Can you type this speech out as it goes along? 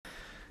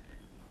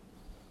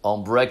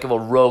Unbreakable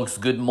Rogues,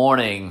 good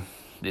morning.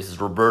 This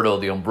is Roberto,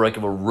 the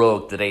Unbreakable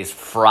Rogue. Today is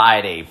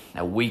Friday.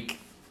 A week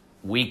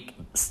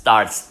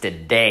starts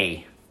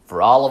today.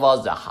 For all of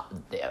us,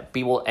 the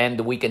people end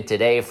the weekend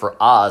today. For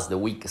us, the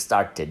week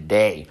starts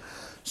today.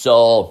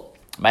 So,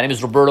 my name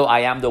is Roberto.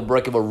 I am the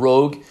Unbreakable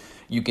Rogue.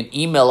 You can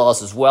email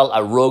us as well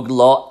at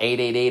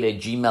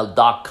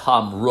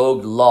roguelaw888@gmail.com.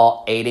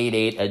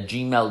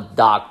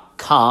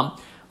 roguelaw888@gmail.com.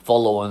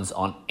 Follow us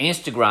on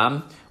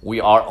Instagram. We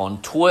are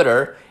on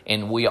Twitter.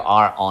 And we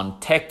are on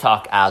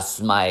TikTok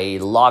as my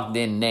logged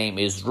in name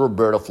is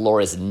Roberto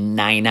Flores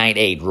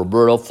 998.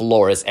 Roberto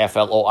Flores,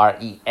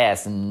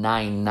 Flores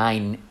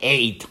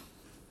 998.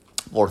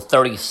 For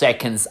 30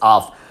 seconds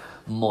of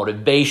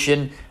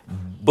motivation,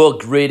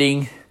 book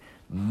reading.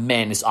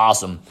 Man, it's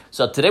awesome.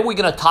 So today we're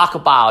going to talk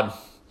about,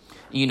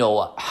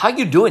 how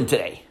you doing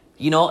today?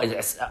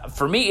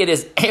 For me, it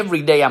is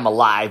every day I'm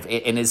alive.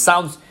 And it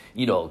sounds,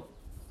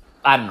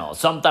 I don't know,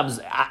 sometimes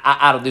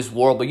out of this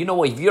world. But you know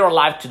what? If you're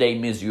alive today,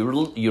 it means you're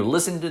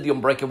listening to the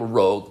Unbreakable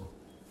Road.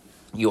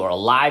 You are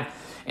alive,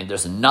 and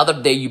there's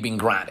another day you've been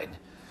granted.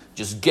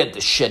 Just get the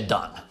shit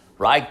done,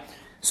 right?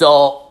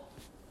 So,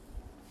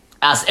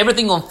 as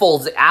everything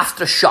unfolds, the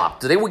aftershock.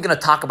 Today we're going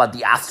to talk about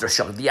the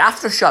aftershock. The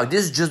aftershock,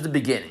 this is just the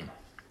beginning.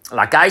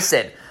 Like I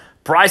said,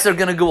 prices are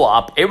going to go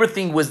up.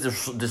 Everything was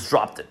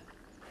disrupted.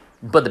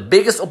 But the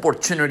biggest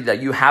opportunity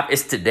that you have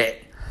is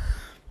today.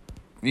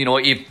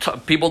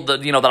 If people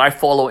that I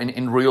follow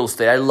in real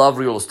estate, I love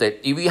real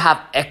estate. If you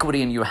have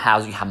equity in your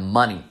house, you have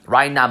money.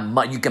 Right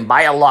now, you can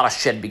buy a lot of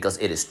shit because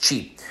it is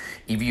cheap.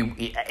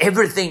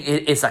 Everything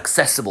is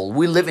accessible.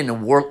 We live in a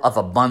world of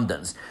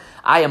abundance.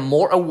 I am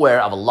more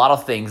aware of a lot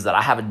of things that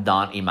I haven't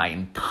done in my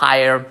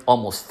entire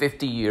almost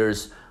 50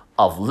 years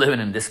of living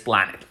in this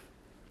planet.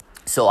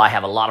 So I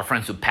have a lot of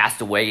friends who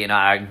passed away, and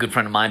a good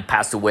friend of mine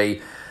passed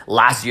away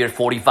last year,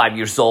 45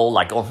 years old,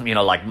 like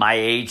my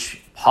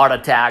age, heart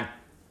attack.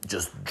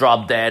 Just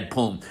drop dead,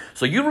 boom.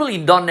 So you really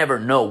don't never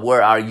know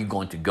where are you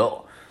going to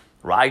go,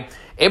 right?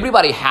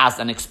 Everybody has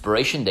an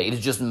expiration date. It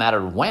just a matter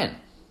of when.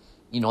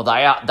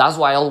 That's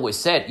why I always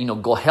said,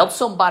 go help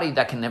somebody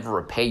that can never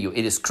repay you.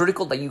 It is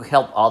critical that you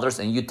help others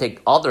and you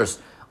take others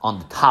on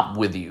the top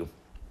with you.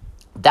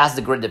 That's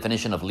the great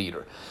definition of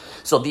leader.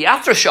 So the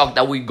aftershock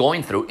that we're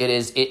going through, it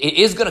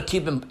is going to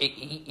keep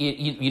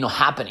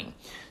happening.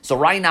 So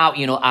right now,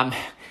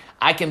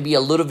 I can be a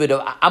little bit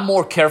I'm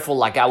more careful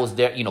like I was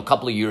there, a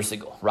couple of years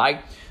ago,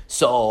 right?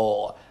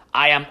 So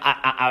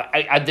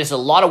there's a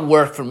lot of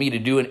work for me to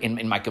do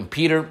in my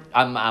computer.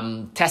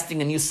 I'm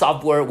testing a new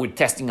software. We're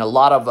testing a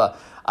lot of,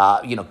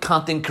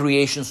 content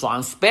creation. So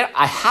I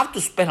have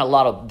to spend a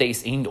lot of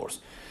days indoors.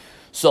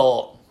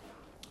 So,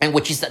 and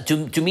which is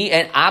to me,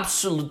 I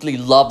absolutely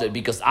loved it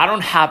because I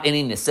don't have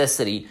any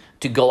necessity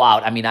to go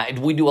out.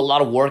 We do a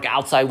lot of work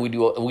outside. We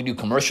do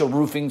commercial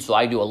roofing, so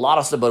I do a lot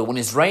of stuff. But when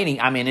it's raining,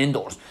 I'm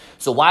indoors.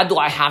 So what do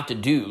I have to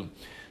do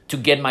to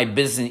get my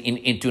business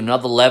into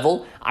another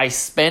level? I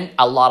spend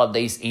a lot of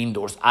days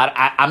indoors.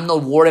 I'm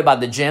not worried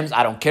about the gyms.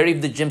 I don't care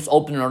if the gym's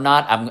open or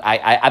not.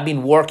 I've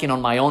been working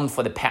on my own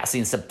for the past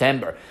since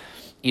September.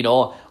 I'm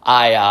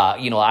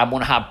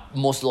gonna have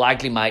most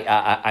likely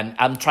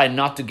I'm trying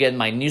not to get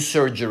my knee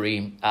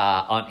surgery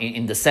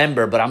in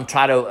December, but I'm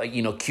trying to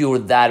cure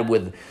that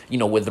with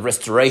the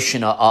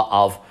restoration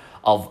of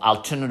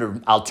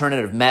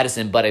alternative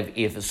medicine. But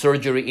if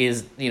surgery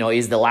is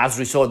the last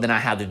resort, then I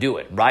have to do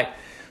it, right?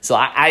 So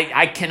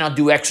I cannot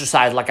do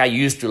exercise like I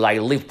used to,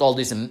 like lift all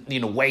these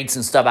weights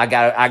and stuff. I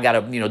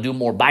gotta do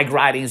more bike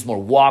ridings,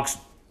 more walks,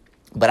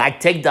 but I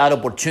take that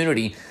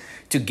opportunity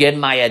to get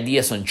my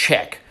ideas on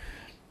check.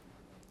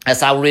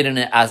 As I read in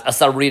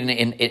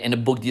a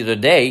book the other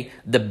day,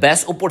 the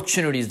best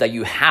opportunities that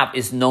you have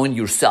is knowing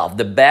yourself.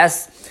 The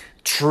best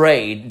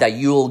trade that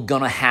you're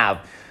gonna have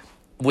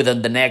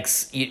within the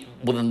next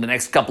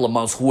couple of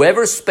months.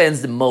 Whoever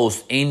spends the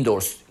most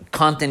indoors,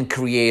 content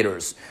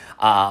creators,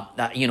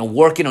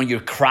 working on your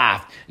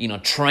craft,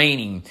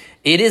 training.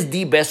 It is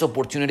the best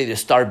opportunity to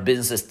start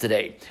business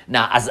today.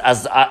 Now,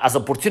 as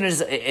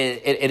opportunities,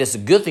 it is a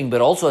good thing, but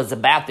also it's a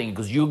bad thing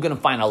because you're gonna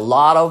find a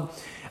lot of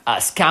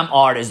scam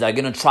artists that are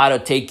going to try to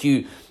take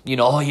you,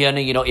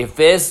 if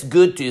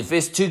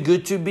it's too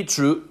good to be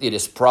true, it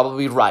is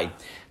probably right.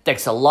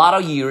 Takes a lot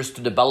of years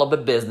to develop a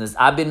business.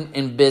 I've been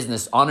in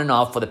business on and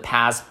off for the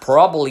past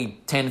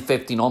probably 10,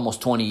 15, almost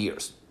 20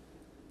 years.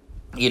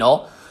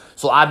 So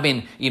I've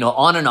been,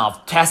 on and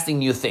off testing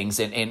new things.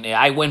 And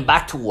I went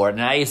back to work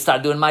and I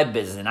started doing my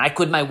business and I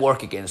quit my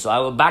work again. So I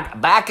went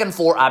back and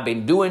forth. I've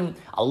been doing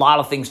a lot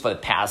of things for the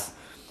past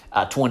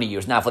 20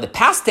 years. Now, for the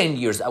past 10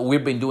 years,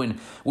 we've been doing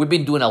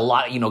a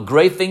lot,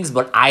 great things,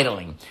 but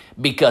idling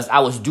because I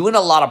was doing a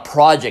lot of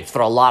projects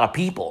for a lot of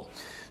people.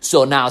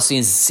 So now,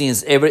 since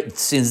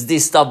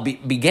this stuff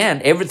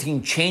began,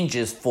 everything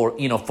changes for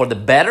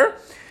the better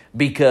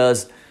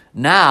because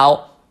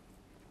now,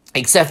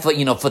 except for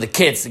for the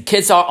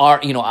kids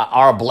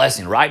are a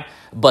blessing, right?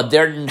 But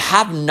they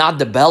have not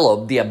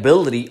developed the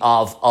ability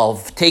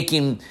of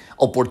taking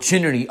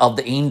opportunity of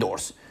the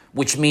indoors.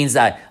 which means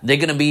that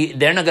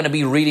they're not gonna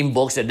be reading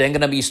books, they're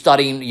gonna be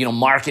studying,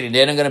 marketing,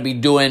 they're not gonna be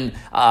doing,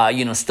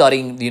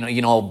 studying,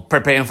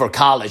 preparing for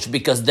college,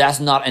 because that's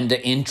not in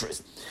the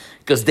interest,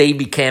 because they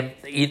became,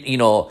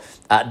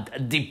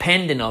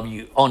 dependent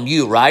on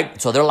you,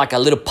 right? So they're like a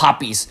little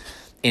puppies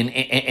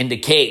in the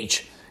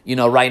cage.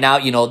 Right now,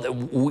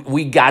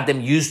 we got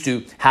them used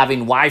to having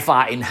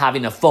Wi-Fi and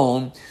having a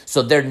phone,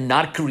 so they're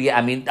not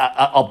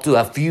up to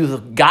a few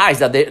guys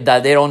that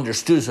they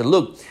understood. So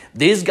look,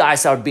 these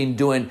guys are been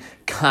doing.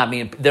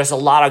 There's a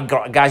lot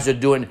of guys that are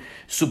doing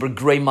super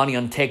great money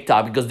on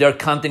TikTok because they're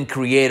content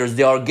creators.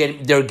 They're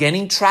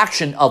getting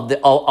traction of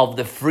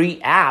the free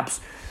apps.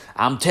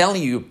 I'm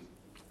telling you.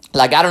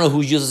 Like, I don't know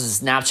who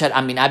uses Snapchat.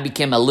 I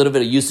became a little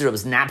bit of user of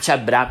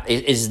Snapchat, but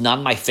it's not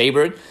my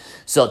favorite.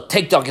 So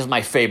TikTok is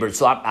my favorite.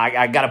 So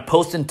I got to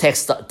post in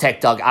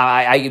TikTok.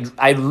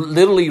 I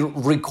literally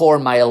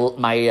record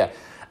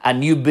a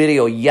new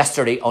video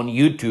yesterday on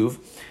YouTube.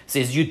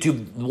 Since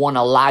YouTube won't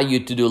allow you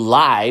to do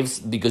lives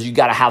because you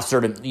got to have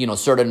certain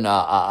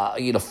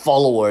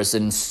followers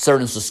and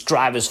certain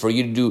subscribers for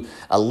you to do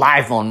a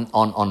live on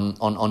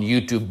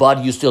YouTube,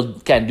 but you still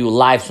can do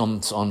lives on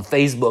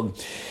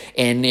Facebook,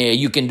 and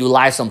you can do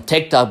lives on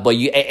TikTok, but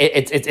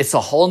it's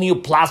a whole new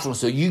platform.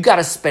 So you got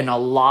to spend a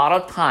lot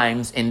of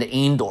times in the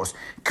indoors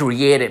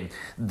creating.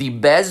 The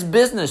best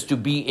business to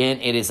be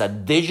in, it is a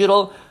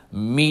digital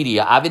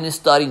media. I've been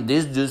studying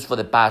this dudes for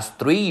the past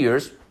 3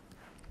 years.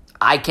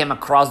 I came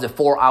across the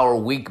 4-Hour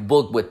Week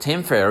book with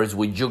Tim Ferriss.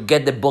 Would you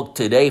get the book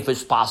today if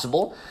it's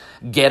possible?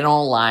 Get it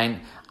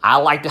online. I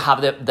like to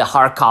have the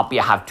hard copy.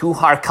 I have 2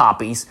 hard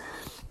copies,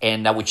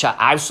 and which I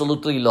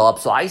absolutely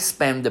love. So I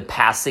spent the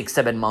past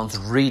 6-7 months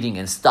reading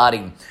and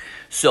studying.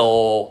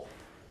 So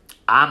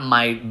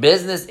my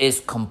business is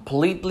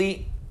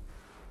completely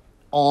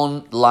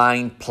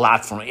online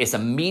platform. It's a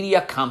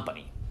media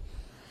company.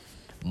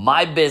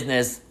 My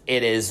business,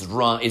 it is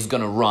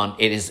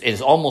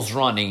almost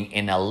running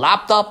in a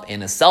laptop,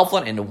 in a cell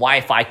phone, in a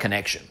Wi-Fi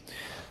connection.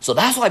 So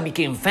that's why I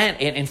became a fan.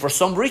 And for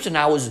some reason,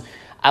 I was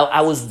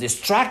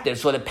distracted.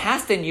 So the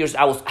past 10 years,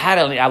 I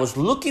was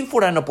looking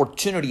for an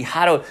opportunity.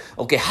 How do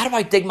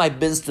I take my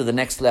business to the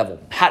next level?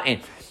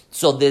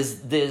 So this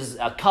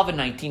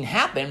COVID-19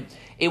 happened.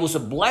 It was a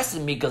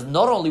blessing because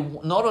not only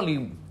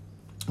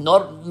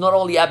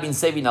I've been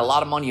saving a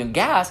lot of money on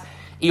gas,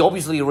 it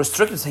obviously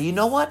restricted. So you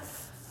know what?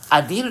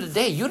 At the end of the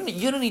day, you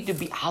don't need to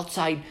be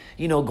outside,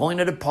 going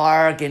to the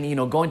park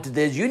and, going to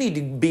this. You need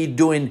to be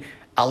doing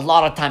a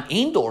lot of time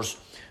indoors.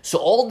 So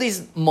all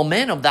this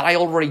momentum that I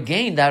already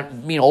gained, that,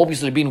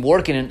 obviously been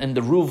working in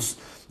the roofs,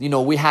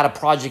 we had a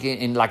project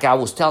in like I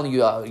was telling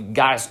you,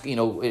 guys,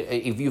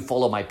 if you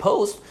follow my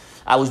post,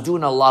 I was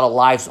doing a lot of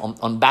lives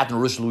on Baton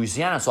Rouge,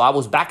 Louisiana. So I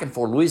was back and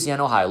forth,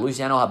 Louisiana,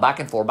 Ohio, back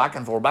and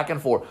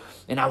forth.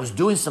 And I was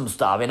doing some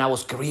stuff and I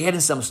was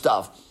creating some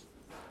stuff.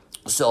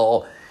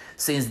 So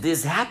since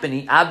this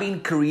happening, I've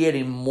been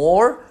creating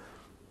more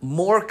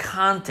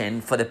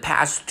content for the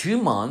past 2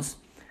 months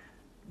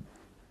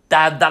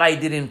that I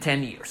did in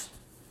 10 years.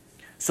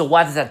 So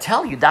what does that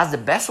tell you? That's the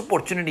best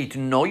opportunity to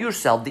know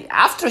yourself. The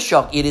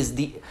Aftershock, it is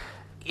the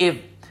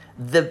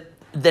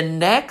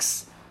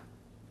next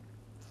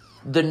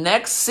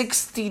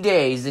 60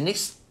 days, the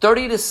next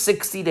 30 to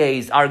 60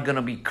 days are going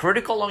to be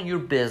critical on your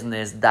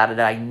business that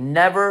I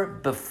never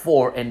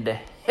before in the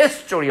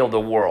history of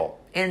the world.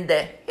 In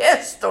the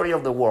history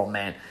of the world,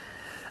 man.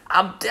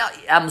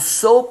 I'm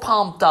so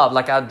pumped up.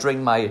 Like I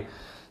drink my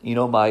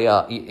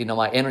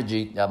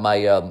energy,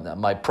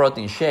 my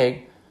protein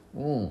shake.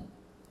 Man,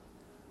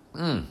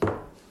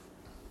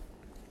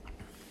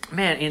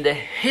 in the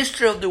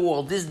history of the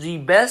world, this is the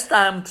best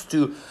time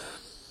to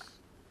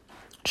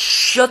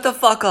shut the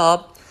fuck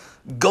up,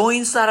 go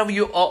inside of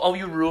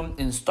your room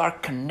and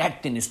start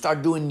connecting and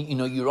start doing,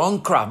 your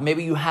own craft.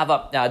 Maybe you have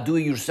a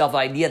do-it-yourself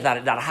idea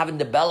that I haven't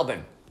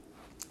developed.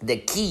 The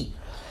key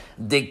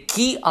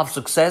of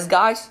success,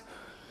 guys,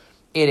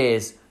 it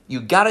is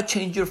you got to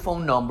change your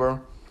phone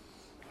number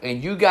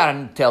and you got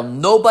to tell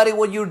nobody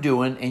what you're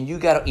doing, and you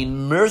got to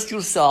immerse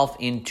yourself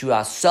into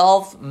a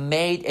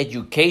self-made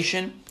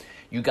education.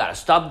 You got to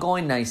stop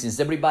going now since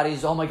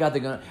everybody's, oh my God,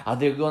 are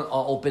they going to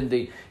open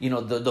the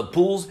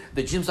pools,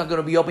 the gyms are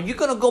going to be open. You're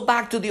going to go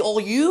back to the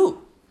old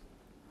you.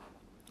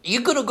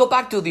 You're going to go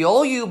back to the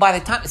old you by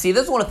the time, see,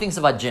 that's one of the things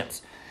about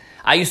gyms.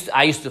 I used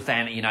to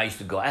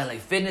go LA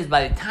Fitness.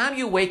 By the time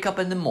you wake up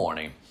in the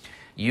morning,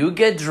 you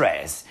get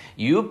dressed,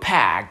 you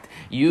packed,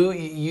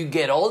 you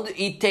get all.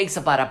 It takes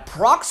about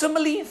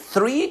approximately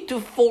 3 to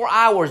 4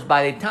 hours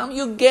by the time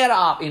you get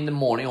up in the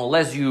morning,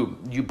 unless you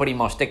pretty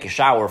much take a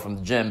shower from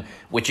the gym,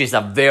 which is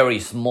a very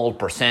small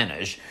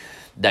percentage.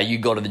 That you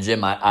go to the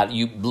gym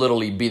you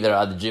literally be there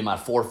at the gym at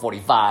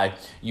 4:45.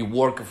 You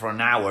work for an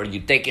hour.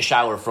 You take a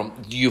shower from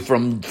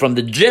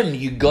the gym.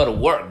 You go to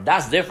work.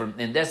 That's different,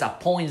 and there's a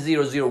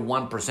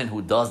 0.001%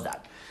 who does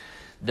that.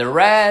 The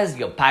rest,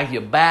 you pack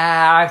your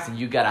bags. And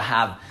you gotta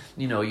have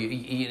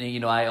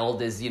I all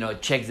this,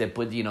 checks they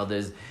put,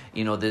 there's,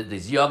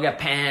 this yoga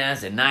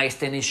pants and nice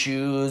tennis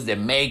shoes, the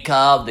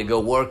makeup, they go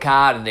work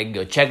out and they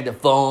go check the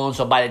phone.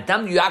 So by the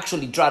time you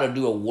actually try to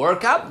do a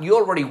workout, you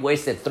already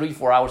wasted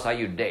 3-4 hours out of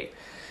your day.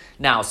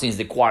 Now, since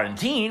the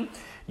quarantine,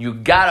 you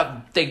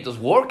gotta take those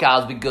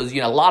workouts because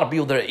a lot of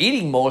people that are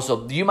eating more.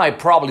 So you might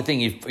probably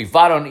think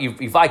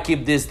if I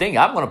keep this thing,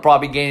 I'm gonna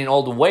probably gain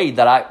all the weight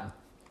that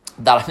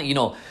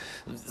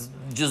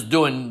just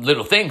doing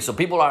little things. So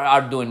people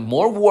are doing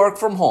more work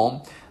from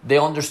home. They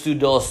understood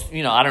those,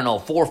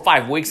 4 or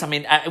 5 weeks. I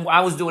mean,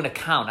 I was doing a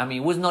count. I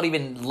mean, it was not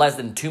even less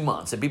than 2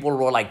 months. And people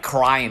were like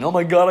crying, oh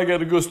my God, I got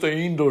to go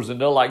stay indoors.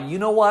 And they're like, you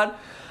know what?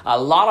 A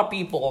lot of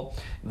people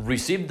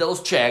received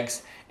those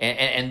checks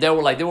and they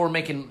were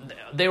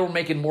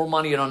making more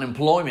money in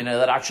unemployment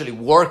than actually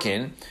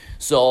working.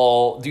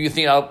 So do you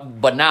think,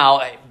 but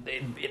now,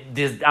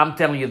 I'm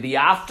telling you, the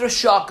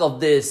aftershock of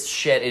this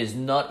shit is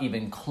not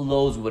even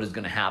close to what is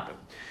going to happen.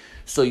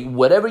 So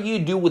whatever you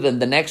do within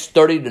the next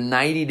 30 to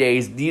 90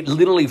 days,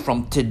 literally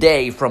from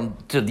today,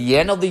 to the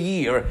end of the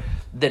year,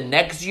 the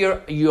next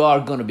year you are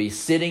going to be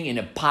sitting in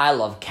a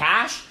pile of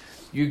cash.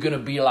 You're going to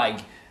be like,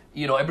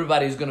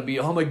 everybody's going to be,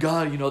 oh my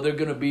God, they're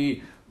going to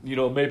be,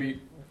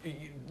 maybe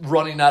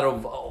running out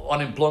of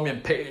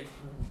unemployment pay,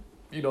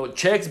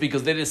 checks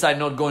because they decide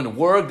not going to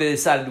work. They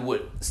decided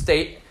to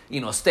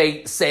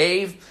stay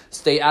safe,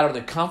 stay out of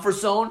the comfort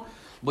zone.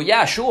 But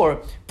yeah,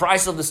 sure,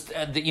 price of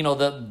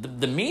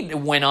the meat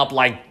went up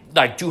like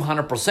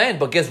 200%.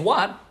 But guess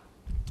what?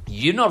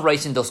 You're not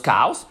raising those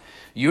cows.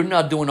 You're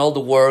not doing all the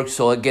work.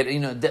 So the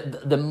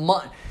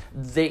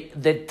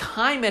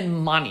time and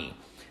money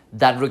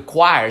that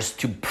requires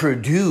to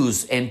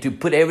produce and to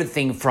put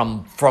everything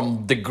from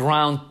the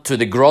ground to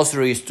the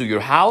groceries to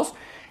your house,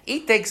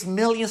 it takes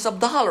millions of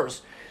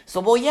dollars. So,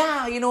 well,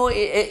 yeah,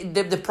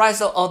 the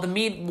price of the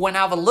meat went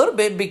up a little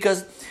bit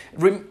because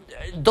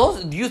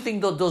do you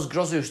think that those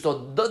grocery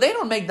stores, they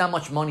don't make that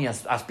much money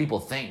as people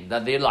think,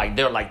 that they're like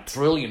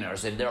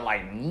trillionaires, and they're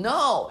like,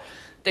 no,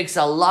 it takes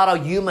a lot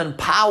of human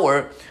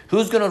power.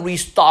 Who's going to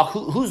restock?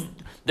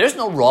 There's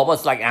no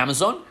robots like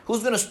Amazon.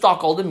 Who's going to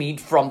stock all the meat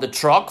from the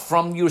truck,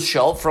 from your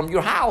shelf, from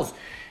your house?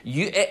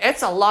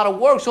 It's a lot of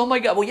work. So, oh my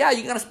God, well, yeah,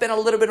 you're going to spend a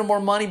little bit more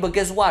money, but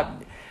guess what?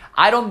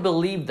 I don't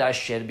believe that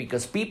shit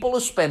because people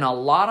spend a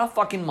lot of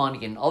fucking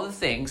money in other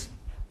things,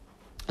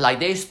 like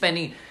they're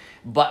spending,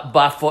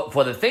 but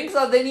for the things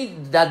that they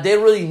need, that they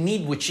really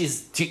need, which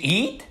is to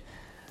eat.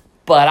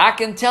 But I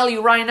can tell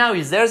you right now,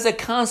 is there's a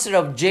concert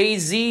of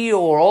Jay-Z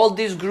or all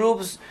these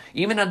groups,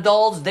 even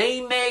adults,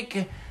 they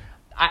make.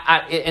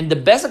 And the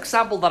best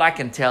example that I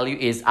can tell you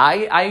is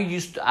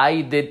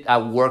I did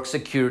work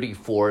security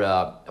for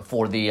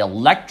the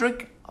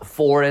Electric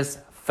Forest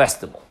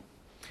Festival.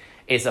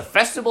 It's a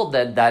festival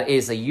that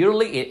is a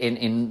yearly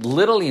in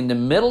literally in the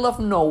middle of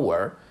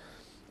nowhere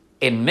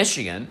in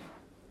Michigan,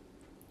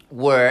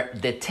 where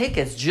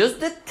just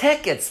the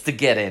tickets to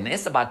get in,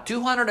 it's about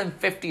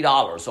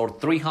 $250 or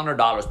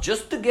 $300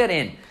 just to get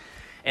in.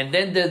 And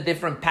then the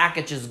different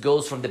packages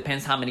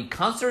depends how many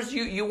concerts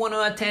you want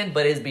to attend,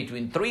 but it's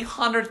between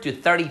 $300,000 to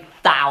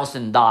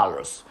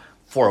 $30,000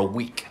 for a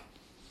week.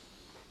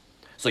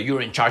 So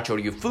you're in charge of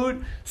your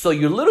food. So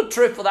your little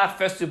trip for that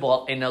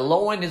festival in the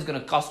low end is going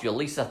to cost you at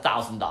least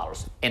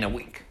 $1,000 in a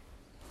week.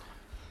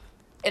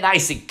 And I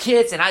see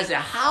kids, and I say,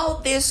 how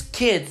these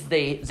kids,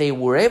 they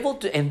were able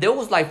to, and there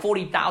was like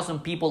 40,000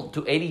 people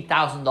to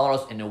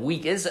 $80,000 in a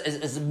week.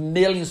 It's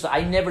millions.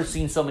 I never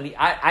seen so many.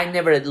 I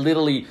never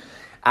literally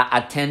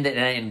attended,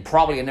 and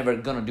probably I'm never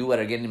going to do it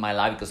again in my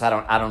life because I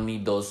don't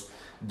need those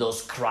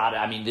crowd.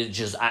 I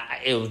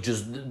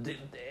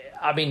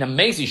mean,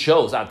 amazing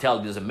shows. I'll tell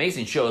you, there's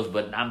amazing shows,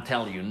 but I'm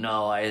telling you,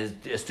 no,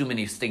 it's too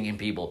many stinking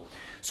people.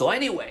 So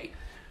anyway,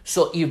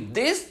 if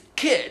these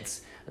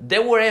kids, they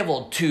were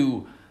able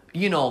to,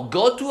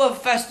 go to a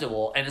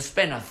festival and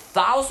spend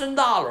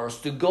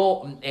 $1,000 to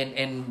go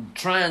and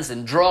trans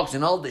and drugs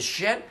and all this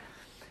shit,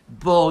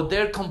 but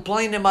they're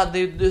complaining about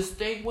the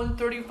steak went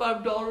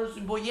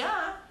 $35. Well,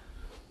 yeah.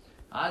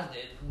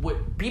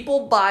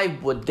 People buy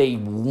what they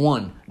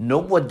want,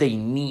 not what they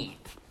need.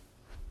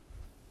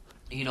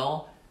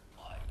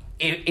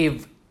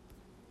 If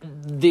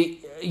the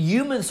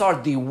humans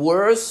are the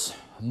worst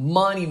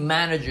money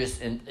managers,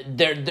 and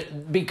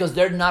because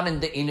they're not in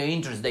the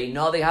interest. They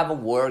know they have a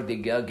work, they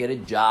go get a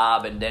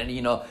job, and then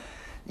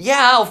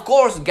yeah, of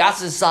course,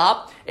 gas is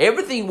up.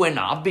 Everything went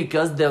up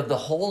because the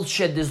whole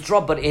shit is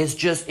dropped, but it's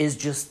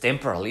just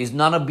temporary. It's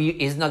not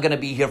gonna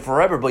be here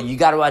forever. But you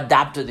got to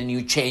adapt to the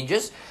new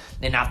changes.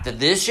 And after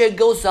this shit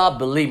goes up,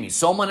 believe me,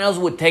 someone else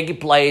would take its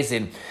place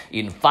in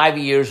 5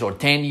 years or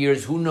 10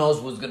 years. Who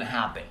knows what's gonna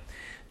happen?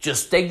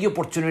 Just take the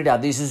opportunity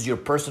that this is your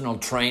personal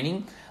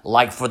training,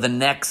 like for the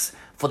next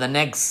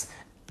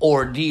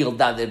ordeal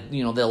that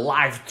the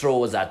life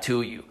throws at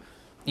to you.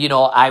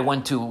 I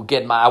wanted to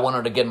get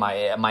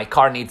my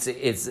car needs it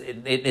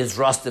is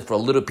rusted for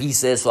little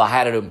pieces, so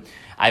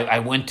I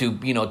went to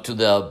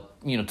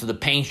the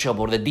paint shop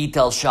or the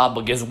detail shop,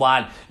 but guess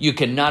what? You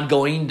cannot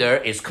go in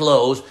there, it's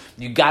closed.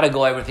 You gotta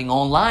go everything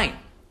online.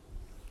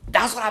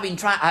 That's what I've been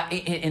trying.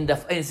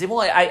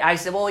 I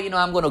said, well,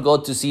 I'm going to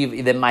go to see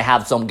if they might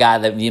have some guy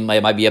that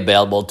might be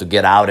available to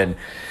get out and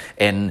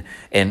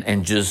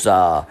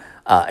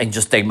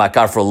just take my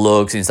car for a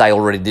look, since I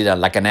already did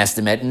like an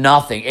estimate.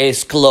 Nothing.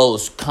 It's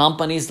closed.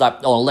 Companies, like,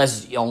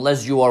 unless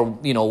you are,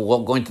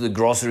 going to the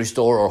grocery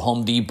store or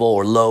Home Depot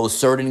or Lowe's,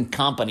 certain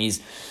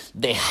companies,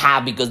 they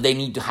have, because they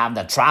need to have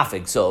that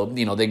traffic. So,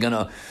 they're going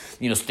to,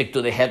 stick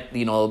to the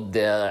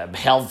the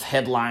health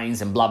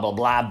headlines and blah, blah,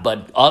 blah.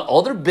 But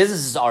other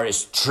businesses are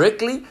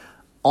strictly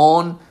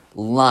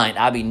online.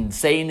 I've been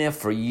saying it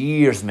for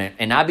years, man.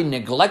 And I've been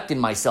neglecting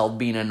myself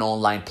being an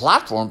online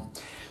platform.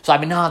 So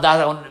I've been,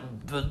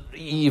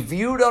 if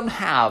you don't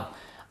have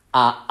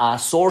a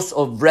source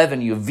of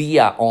revenue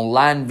via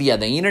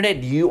the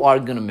internet, you are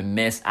going to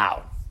miss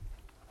out.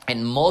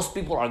 And most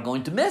people are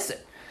going to miss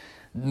it.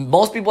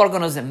 Most people are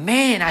going to say,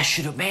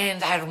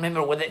 I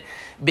remember with it,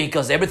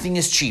 because everything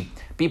is cheap.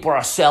 People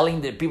are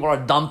selling, people are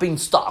dumping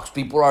stocks.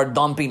 People are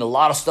dumping a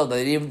lot of stuff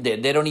that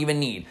they don't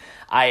even need.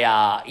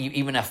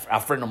 Even a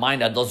friend of mine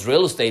that does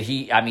real estate,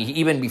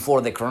 even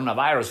before the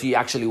coronavirus, he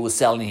actually was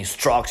selling his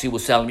trucks. He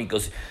was selling,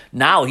 because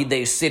now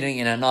they're sitting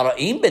in another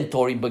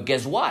inventory. But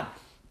guess what?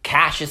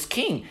 Cash is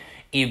king.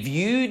 If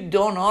you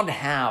do not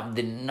have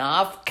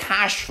enough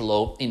cash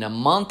flow in a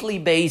monthly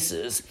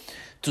basis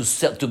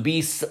to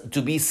be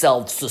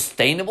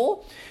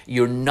self-sustainable,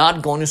 you're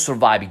not going to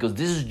survive, because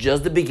this is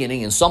just the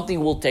beginning and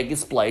something will take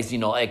its place.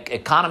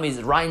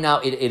 Economies right now,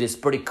 it is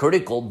pretty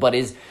critical, but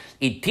it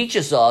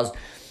teaches us.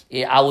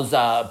 I was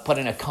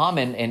putting a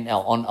comment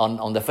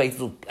on the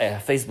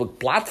Facebook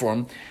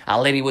platform.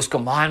 A lady was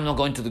I'm not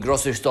going to the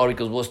grocery store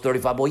because it was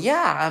 35. Well,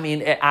 yeah, I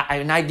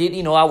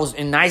did. I was,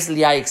 and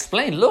nicely I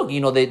explained. Look,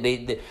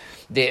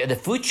 the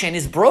food chain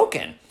is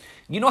broken.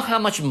 You know how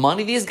much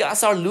money these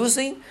guys are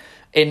losing,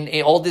 and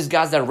all these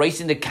guys that are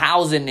raising the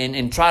cows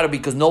and try to,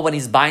 because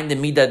nobody's buying the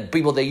meat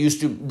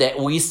that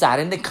we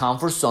sat in the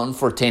comfort zone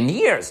for 10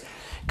 years.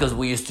 Because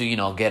we used to,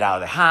 get out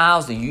of the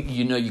house, and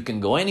you can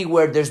go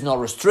anywhere. There's no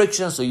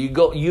restrictions, so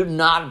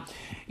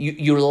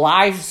your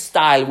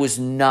lifestyle was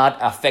not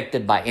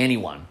affected by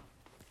anyone.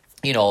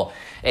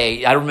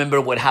 I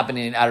remember what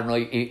happened I don't know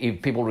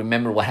if people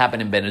remember what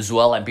happened in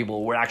Venezuela, and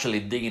people were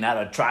actually digging out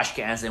of trash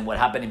cans, and what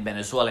happened in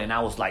Venezuela, and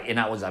I was like,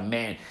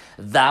 man,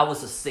 that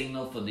was a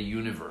signal for the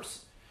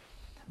universe.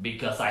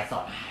 Because I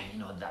thought,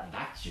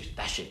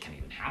 that shit can't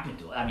even happen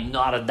to it.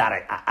 Not at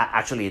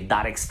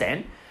that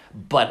extent.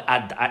 But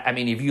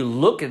if you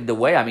look at the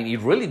way,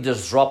 it really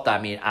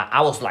disrupted.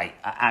 I was like,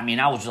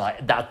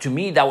 that, to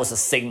me, that was a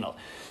signal.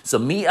 So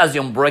me as the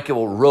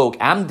Unbreakable Rogue,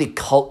 I'm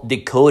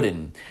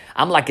decoding.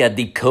 I'm like a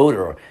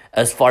decoder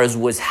as far as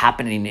what's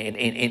happening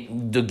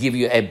in to give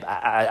you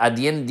at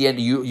the end,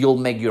 you'll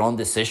make your own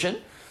decision.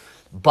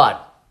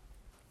 But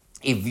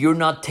if you're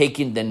not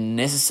taking the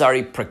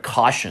necessary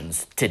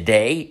precautions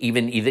today,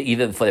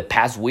 even for the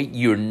past week,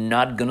 you're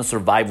not going to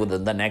survive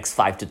within the next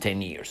 5 to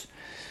 10 years.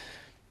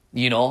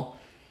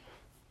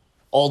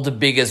 All the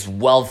biggest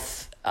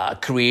wealth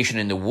creation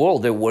in the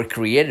world, they were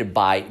created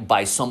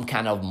by some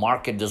kind of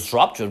market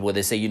disruption, where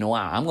they say,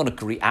 I'm going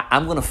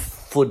to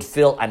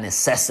fulfill a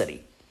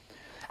necessity.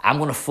 I'm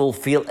going to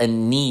fulfill a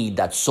need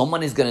that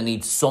someone is going to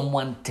need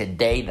someone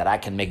today, that I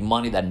can make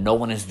money that no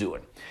one is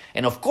doing.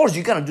 And of course,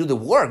 you got to do the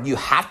work. You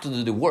have to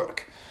do the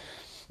work.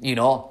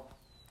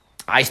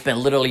 I spent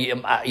literally,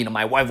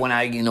 my wife, when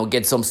I,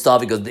 get some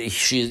stuff, because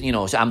she's,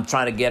 I'm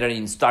trying to get her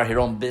and start her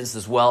own business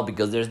as well,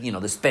 because there's,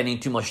 they're spending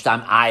too much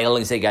time idle,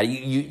 and say,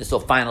 God, so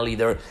finally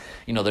they're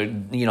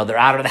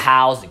out of the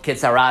house. The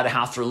kids are out of the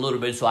house for a little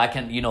bit, so I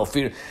can,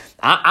 feel.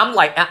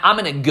 I'm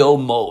in a go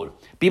mode.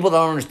 People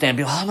don't understand.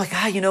 People, oh my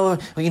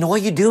God,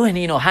 what you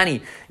doing?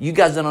 Honey, you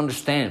guys don't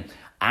understand.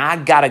 I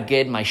gotta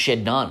get my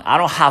shit done. I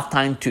don't have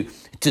time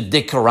to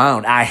dick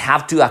around. I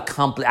have to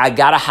accomplish. I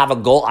gotta have a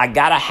goal. I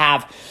gotta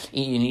have.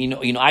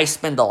 I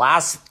spent the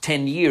last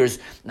 10 years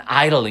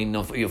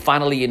idling.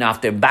 Finally,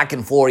 after back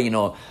and forth,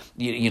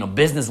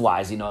 business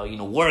wise,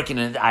 working.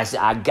 And I said,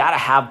 I gotta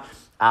have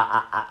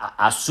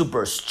a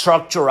super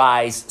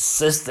structurized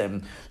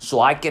system, so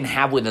I can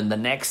have, within the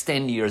next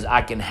 10 years,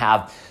 I can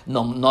have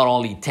not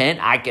only 10,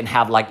 I can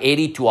have like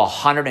 80 to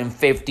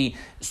 150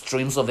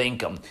 streams of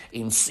income.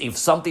 If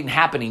something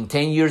happened in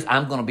 10 years,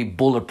 I'm going to be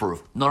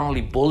bulletproof. Not only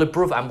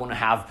bulletproof, I'm going to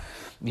have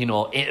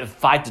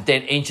 5 to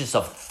 10 inches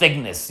of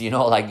thickness,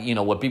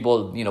 when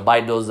people, buy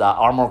those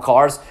armor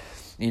cars,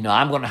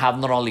 I'm going to have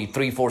not only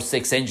 3, 4,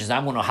 6 inches,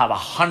 I'm going to have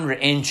 100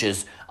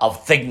 inches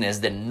of thickness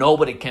that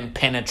nobody can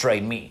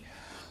penetrate me.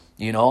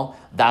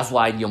 That's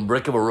why the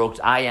Unbreakable Rogues,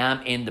 I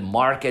am in the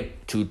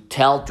market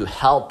to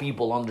help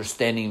people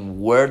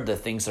understanding where the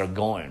things are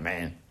going,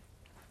 man.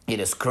 It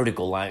is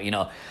critical.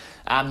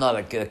 I'm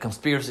not a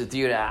conspiracy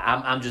theory.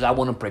 I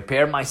want to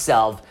prepare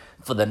myself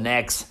for the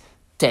next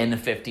 10 to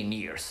 15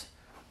 years.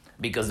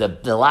 Because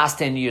the last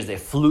 10 years, they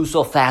flew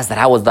so fast that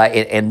I was like,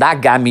 and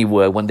that got me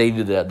when they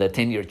do the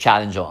 10-year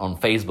challenge on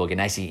Facebook.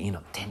 And I see,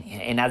 10,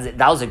 and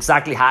that was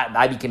exactly how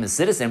I became a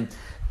citizen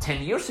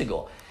 10 years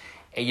ago.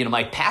 And,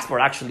 my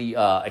passport actually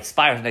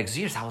expires next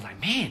year. So I was like,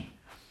 man,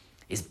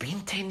 It's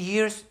been 10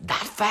 years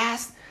that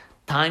fast.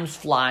 Time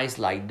flies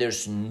like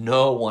there's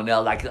no one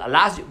else. Like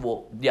last year,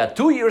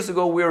 2 years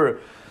ago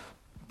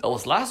that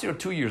was last year or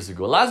 2 years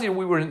ago. Last year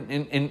we were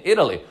in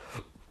Italy.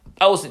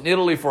 I was in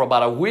Italy for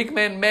about a week,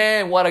 man,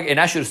 and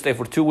I should have stayed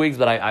for 2 weeks,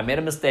 but I made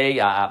a mistake.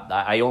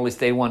 I only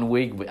stayed 1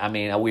 week. I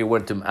mean, we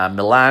went to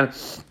Milan.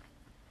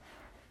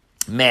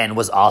 Man, it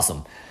was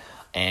awesome.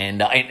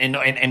 And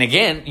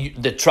again,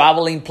 the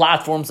traveling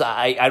platforms,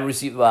 I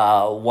received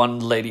one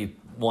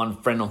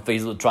friend on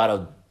Facebook tried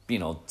to,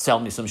 sell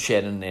me some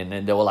shit,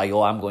 and they were like,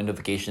 oh, I'm going to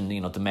vacation,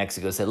 to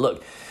Mexico. I said,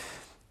 look,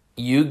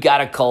 you got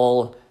to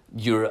call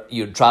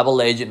your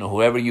travel agent or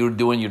whoever you're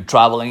doing your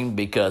traveling,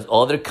 because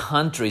other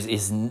countries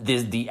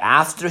the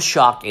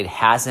aftershock. It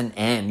has an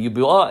end.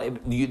 Do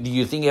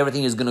you think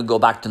everything is gonna go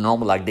back to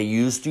normal like they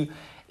used to?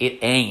 It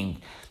ain't.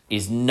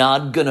 It's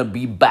not gonna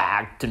be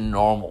back to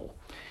normal.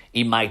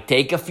 It might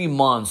take a few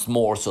months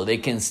more so they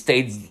can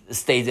stay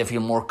they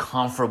feel more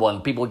comfortable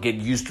and people get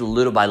used to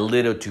little by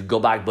little to go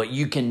back. But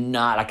you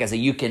cannot, like I said,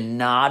 you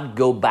cannot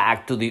go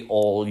back to the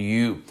old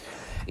you.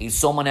 If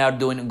someone out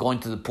going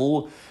to the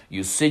pool,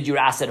 you sit your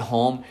ass at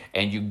home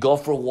and you go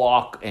for a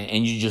walk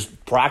and you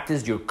just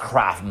practice your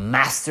craft.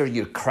 Master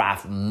your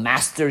craft.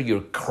 Master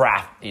your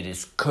craft. It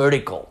is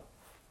critical.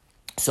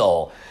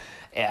 So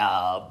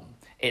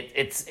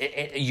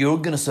you're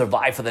going to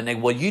survive for the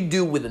next, what you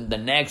do within the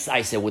next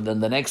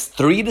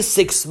 3 to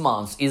 6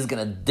 months is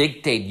going to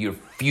dictate your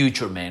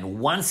future, man.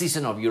 One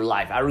season of your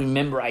life. I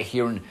remember I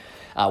hearing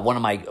one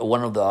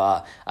of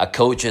the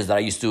coaches that I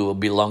used to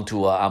belong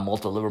to a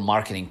multi-level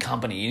marketing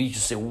company. You need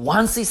to say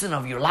 1 season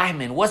of your life,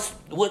 man. What's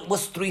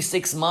 3,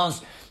 6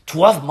 months,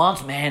 12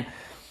 months, man?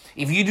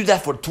 If you do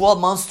that for 12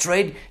 months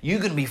straight, you're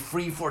going to be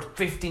free for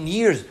 15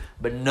 years.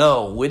 But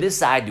no, we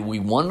decided we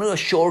want to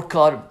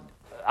shortcut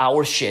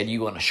our shit.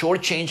 You want to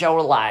shortchange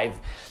our life.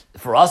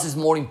 For us, it's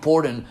more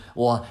important.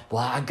 Well,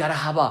 I gotta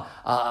have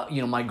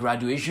my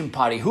graduation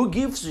party. Who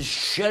gives a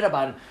shit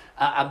about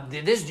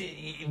this?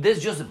 This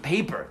is just a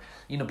paper.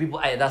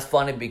 People. That's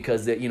funny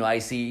because I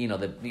see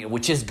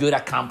which is good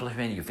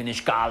accomplishment. You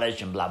finish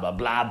college and blah blah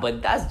blah.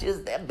 But that's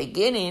just the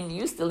beginning.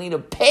 You still need to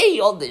pay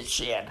all this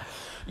shit.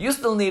 You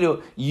still need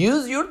to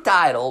use your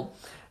title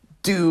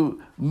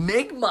to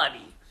make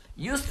money.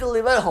 You still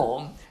live at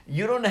home.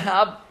 You don't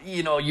have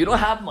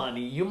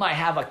money. You might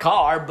have a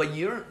car, but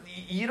you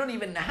don't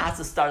even have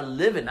to start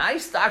living. I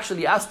start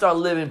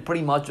living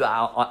pretty much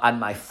at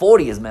my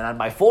 40s, man. At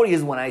my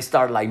 40s when I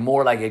start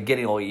more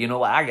getting old.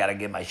 I gotta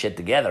get my shit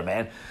together,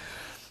 man.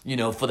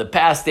 For the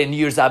past 10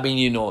 years I've been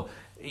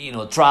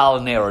trial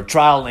and error,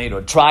 tried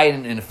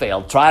and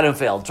failed.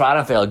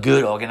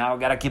 Good. Okay, now I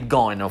gotta keep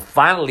going.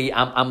 Finally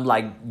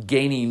I'm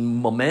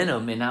gaining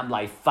momentum, and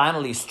I'm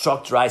finally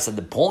structured at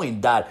the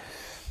point that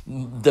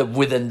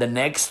within the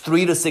next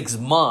 3 to 6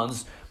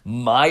 months,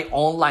 my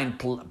online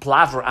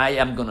platform, I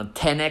am going to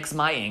 10x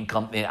my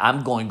income, and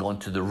I'm going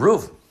to the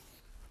roof,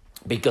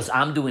 because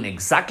I'm doing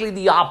exactly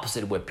the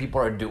opposite of what people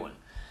are doing.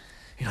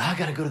 I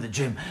got to go to the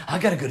gym.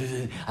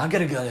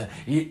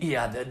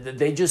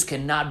 They just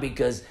cannot,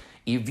 because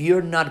if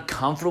you're not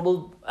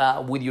comfortable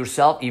with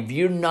yourself, if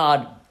you're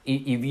not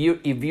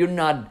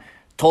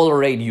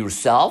tolerate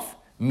yourself,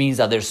 means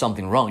that there's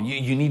something wrong.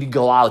 You need to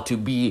go out to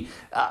be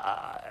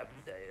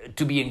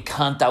in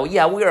contact.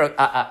 Yeah,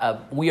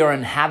 we are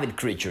inhabit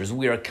creatures.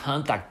 We are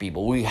contact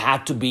people. We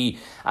have to be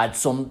at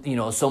some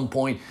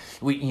point.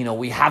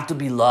 We have to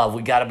be loved.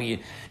 We gotta be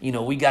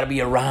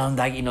around.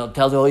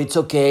 Tell you, it's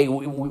okay.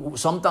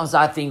 Sometimes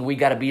I think we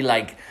gotta be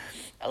like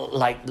a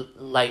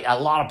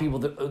lot of people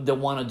that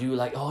want to do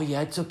oh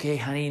yeah, it's okay,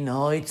 honey.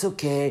 No, it's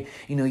okay.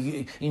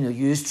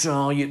 You're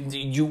strong.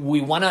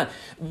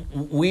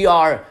 We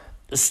are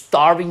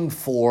starving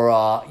for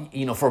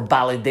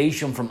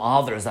validation from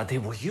others, that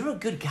you're a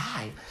good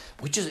guy.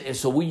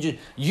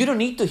 You don't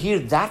need to hear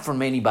that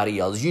from anybody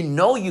else. You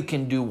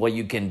can do what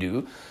you can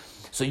do.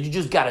 So you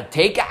just got to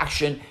take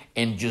action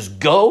and just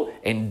go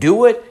and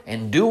do it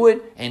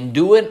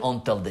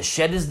until the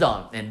shit is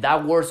done. And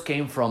that words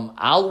came from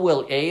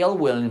A.L.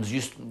 Williams.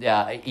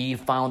 He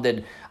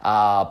founded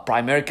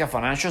Primerica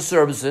Financial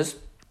Services,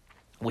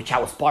 which I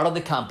was part of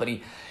the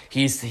company.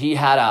 He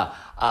had a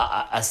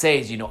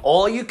says,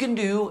 all you can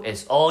do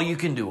is all you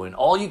can do, and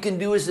all you can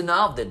do is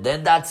enough.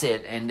 Then that's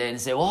it. And then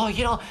say, I'm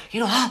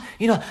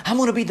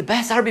gonna be the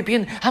best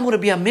RBP, I'm gonna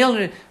be a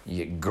millionaire.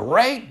 Yeah,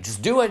 great,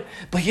 just do it.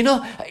 But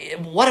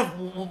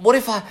what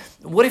if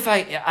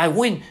I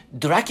win?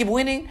 Do I keep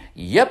winning?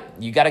 Yep,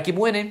 you gotta keep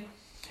winning.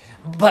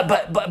 But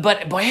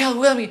hell,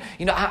 Wilmy,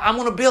 I'm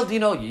gonna build.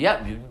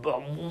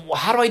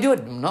 How do I do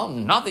it? No,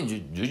 nothing.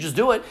 You just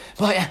do it.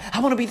 But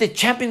I'm gonna be the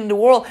champion in the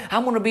world.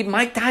 I'm gonna beat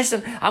Mike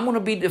Tyson. I'm gonna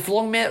beat the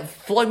Floyd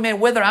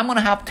Mayweather. I'm gonna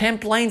have 10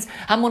 planes.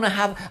 I'm gonna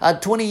have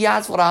 20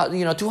 yachts for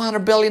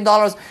 $200 billion.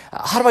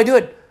 How do I do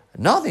it?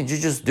 Nothing. You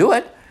just do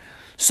it.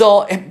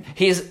 So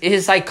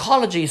his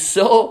psychology is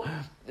so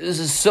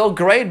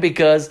great,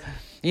 because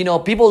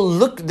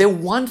people they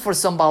want for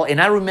somebody.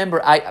 And I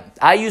remember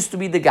I used to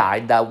be the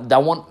guy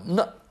that want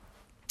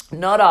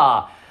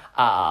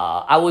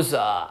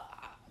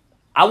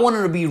I I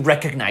wanted to be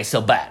recognized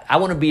so bad. I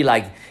want to be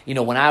like,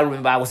 when I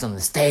remember I was on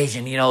the stage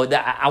and,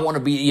 I want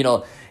to be,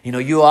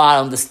 you are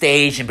on the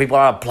stage and people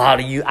are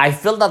applauding you. I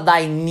felt that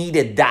I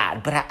needed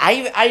that. But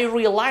I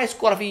realized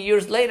quite a few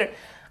years later,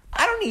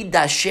 I don't need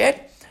that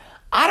shit.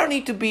 I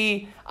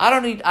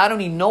don't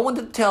need no one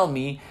to tell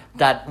me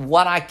that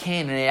what I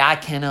can and I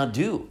cannot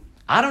do.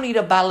 I don't need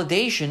a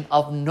validation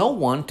of no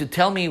one to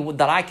tell me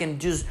that I can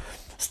just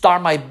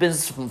start my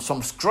business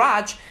from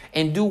scratch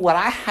and do what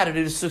I had to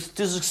do to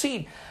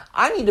succeed.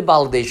 I need a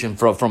validation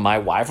from my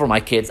wife or my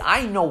kids.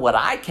 I know what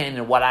I can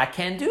and what I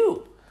can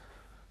do.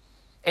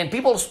 And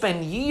people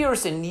spend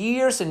years and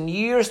years and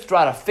years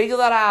trying to figure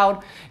that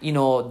out.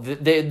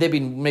 They've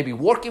been maybe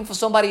working for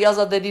somebody else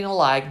that they didn't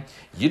like.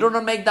 You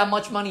don't make that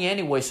much money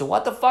anyway, so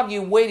what the fuck are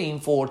you waiting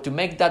for to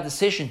make that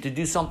decision to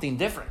do something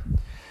different?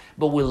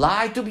 But we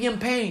like to be in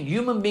pain.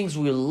 Human beings,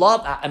 we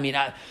love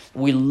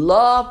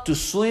to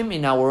swim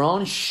in our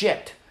own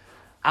shit.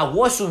 I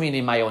was swimming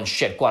in my own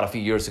shit quite a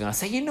few years ago. I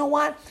said, you know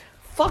what?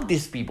 Fuck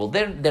these people.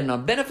 They're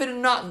not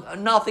benefiting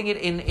nothing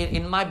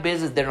in my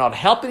business. They're not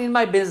helping in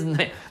my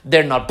business.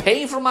 They're not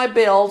paying for my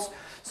bills.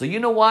 So you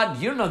know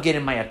what? You're not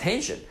getting my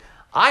attention.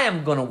 I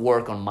am going to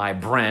work on my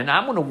brand.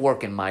 I'm going to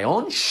work in my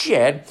own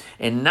shit.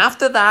 And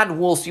after that,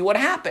 we'll see what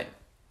happens.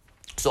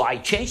 So I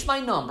changed my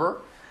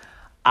number.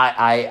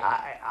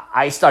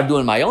 I start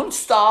doing my own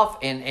stuff,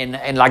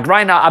 and like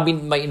right now,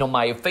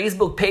 my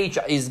Facebook page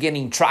is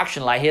getting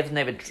traction. Like it's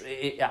never,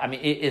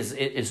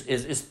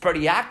 is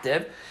pretty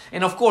active,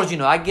 and of course,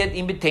 I get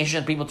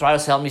invitations. People try to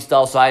sell me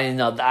stuff, so I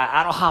don't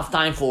have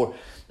time for.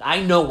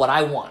 I know what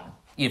I want.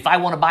 If I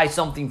want to buy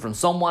something from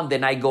someone,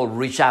 then I go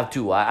reach out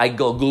to. I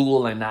go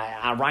Google, and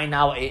I right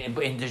now,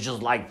 and there's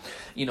just like,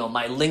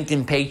 my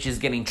LinkedIn page is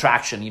getting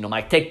traction.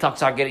 My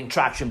TikToks are getting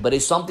traction, but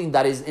it's something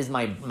that is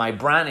my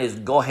brand is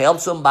go help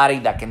somebody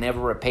that can never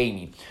repay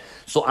me.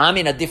 So I'm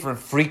in a different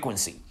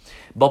frequency.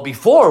 But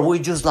before we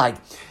just like,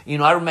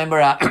 I remember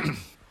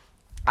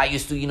I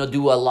used to,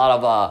 do a lot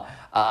of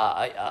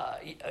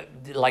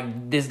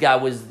like this guy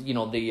was,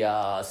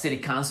 the city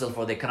council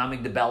for the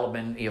economic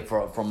development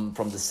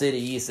from the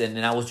cities,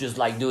 and I was just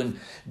like doing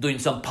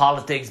some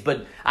politics,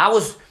 but I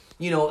was,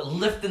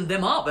 lifting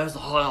them up. I was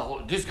like,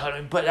 oh, this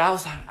guy, but I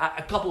was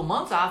a couple of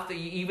months after,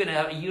 even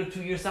a year,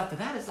 2 years after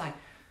that, it's like,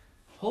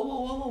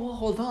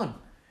 hold on.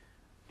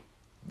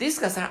 These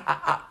guys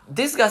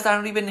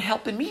aren't even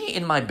helping me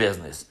in my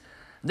business.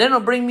 They're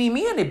not bringing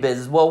me any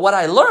business. Well, what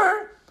I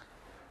learned,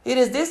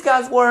 these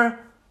guys were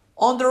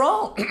on their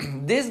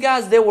own. These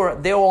guys,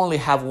 they only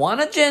have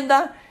one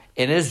agenda,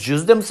 and it's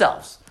just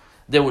themselves.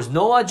 There was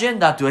no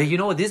agenda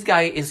to, this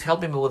guy is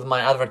helping me with my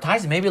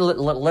advertising. Maybe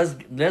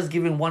let's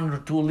give him 1 or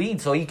 2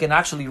 leads so he can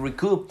actually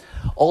recoup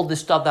all the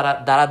stuff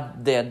that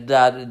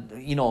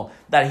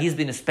he's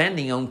been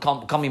spending on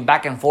coming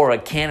back and forth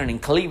at Cannon in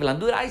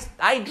Cleveland. Dude,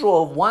 I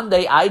drove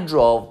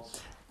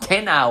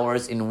 10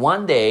 hours in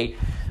one day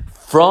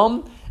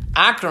from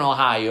Akron,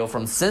 Ohio,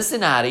 from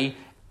Cincinnati.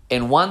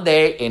 And one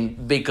day,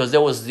 because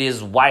there was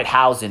this White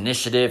House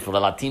initiative for the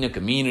Latino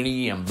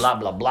community and blah,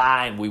 blah,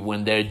 blah. And we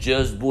went there,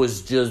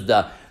 was just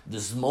the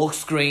smoke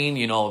screen,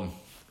 and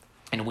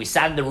we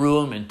sat in the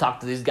room and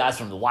talked to these guys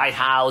from the White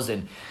House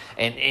and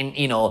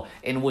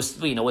it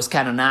was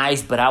kind of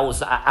nice. But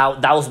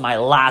that was my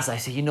last. I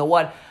said, you know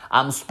what?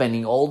 I'm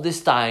spending all this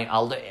time,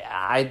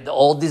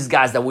 all these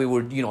guys that we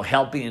were,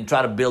 helping and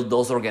try to build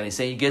those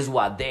organizations. Guess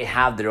what? They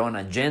have their own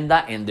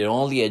agenda, and their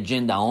only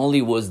agenda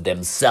was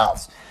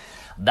themselves.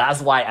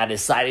 That's why I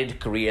decided to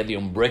create the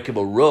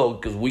Unbreakable Road,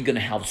 because we're going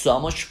to help so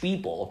much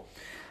people,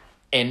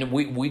 and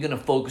we're going to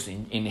focus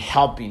in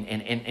helping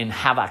and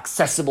have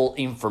accessible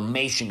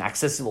information,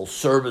 accessible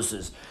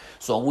services.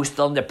 So we're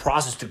still in the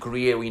process to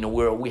create,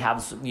 where we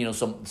have, some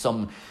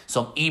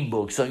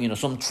ebooks,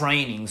 some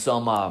training,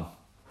 some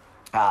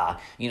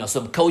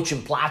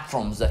coaching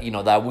platforms that,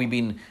 that we've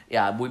been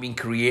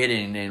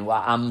creating, and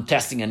I'm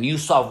testing a new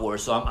software.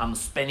 So I'm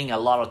spending a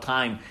lot of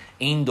time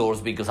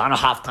indoors because I don't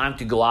have time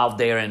to go out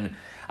there and,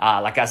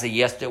 like I said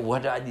yesterday,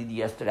 what I did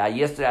yesterday?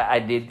 Yesterday I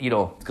did,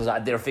 because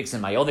they're fixing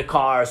my other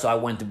car, so I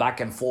went back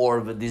and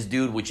forth with this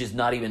dude, which is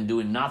not even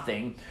doing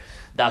nothing.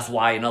 That's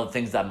why,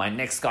 things that my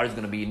next car is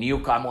going to be a new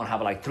car. I'm going to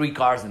have like 3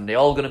 cars, and they're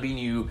all going to be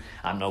new.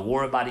 I'm not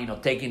worried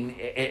about, taking,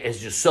 it's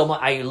just so much.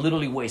 I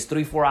literally waste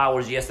 3-4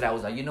 hours yesterday. I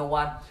was like, you know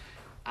what?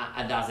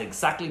 And that's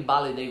exactly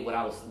validate what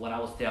I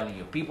was telling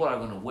you. People are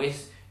going to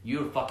waste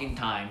your fucking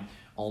time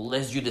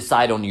unless you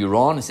decide on your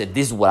own and say,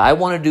 this is what I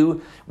want to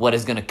do. What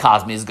it's going to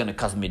cost me? It's going to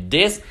cost me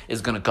this.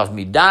 It's going to cost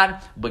me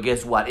that. But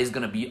guess what? It's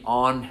going to be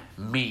on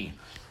me.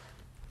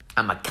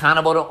 I'm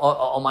accountable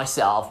on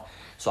myself.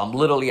 So I'm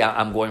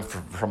going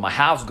from my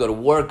house, go to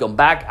work, come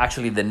back.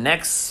 Actually, the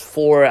next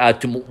 4,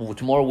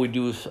 tomorrow we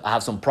do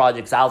have some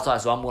projects outside.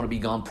 So I'm going to be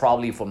gone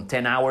probably from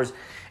 10 hours.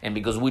 And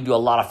because we do a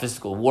lot of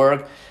physical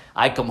work,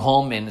 I come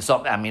home and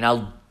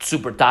I'm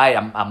super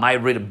tired. I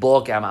might read a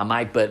book. I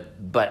might, but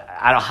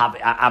I don't have.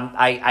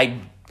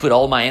 I put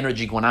all my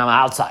energy when I'm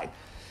outside.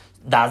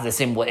 That's the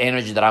same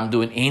energy that I'm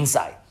doing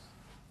inside.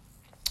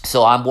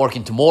 So I'm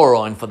working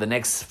tomorrow, and for the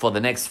next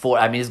 4.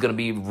 I mean, it's gonna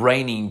be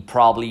raining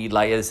probably,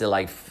 like I said,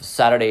 like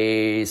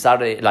Saturday,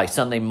 like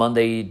Sunday,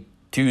 Monday,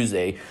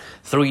 Tuesday,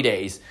 3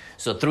 days.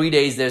 So 3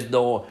 days there's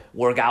no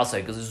work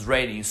outside because it's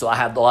raining. So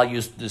I'll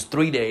use this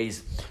 3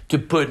 days to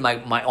put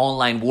my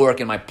online work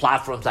and my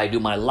platforms. I do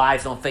my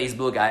lives on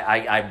Facebook.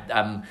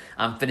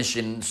 I'm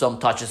finishing some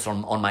touches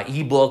on my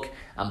ebook.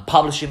 I'm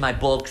publishing my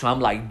book. So I'm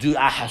like, dude,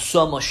 I have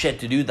so much shit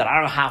to do that I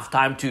don't have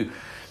time to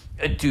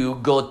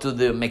go to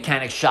the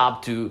mechanic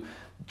shop to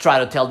try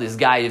to tell this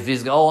guy if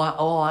he's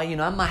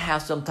I might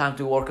have some time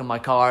to work on my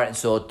car, and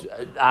so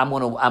I'm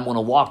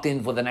gonna walk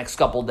in for the next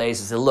couple of days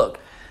and say, look,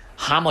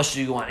 how much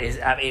do you want?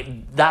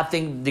 That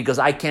thing, because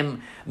I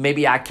came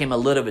a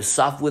little bit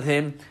soft with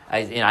him.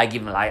 I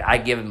give him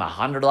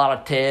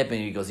 $100 tip, and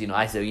he goes,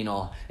 I said,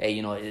 hey,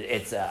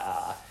 it's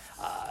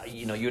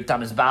your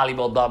time is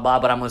valuable, blah blah.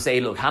 But I'm gonna say,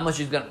 look, how much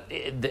is gonna?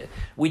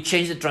 We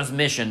changed the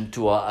transmission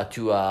to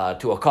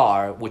a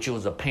car, which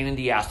was a pain in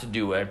the ass to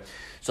do it.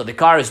 So the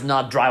car is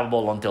not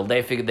drivable until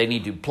they figure they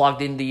need to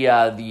plug in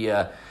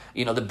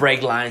the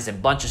brake lines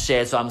and bunch of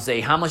shit. So I'm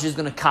saying, how much is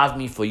gonna cost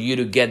me for you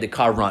to get the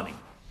car running?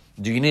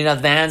 Do you need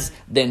advance?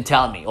 Then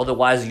tell me.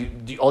 Otherwise,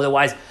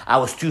 I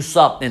was too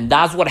soft, and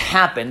that's what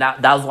happened.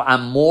 That's why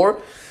I'm more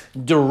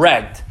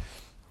direct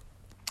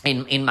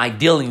in my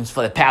dealings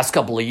for the past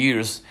couple of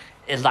years.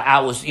 It's like I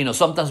was,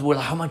 sometimes we're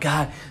like, oh my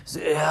God,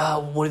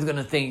 what are you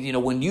gonna think?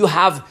 When you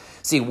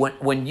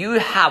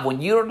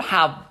don't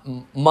have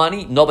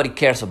money, nobody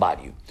cares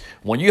about you.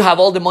 When you have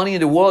all the money in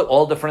the world,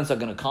 all the friends are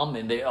gonna come,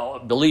 and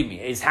believe me,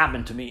 it's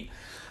happened to me.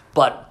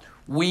 But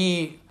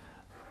we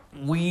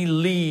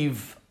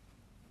leave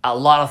a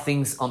lot of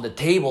things on the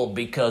table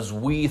because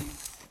we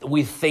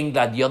think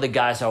that the other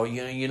guys are,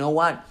 you know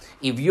what?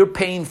 If you're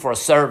paying for a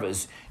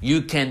service,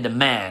 you can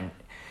demand,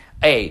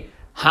 hey,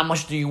 how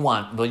much do you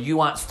want? But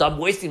stop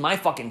wasting my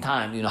fucking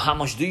time. How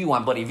much do you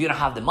want? But if you don't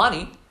have the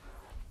money,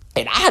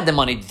 and I had the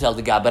money to tell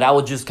the guy, but I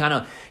would just kind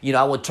of,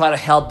 I would try to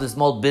help the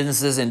small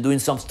businesses and doing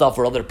some stuff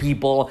for other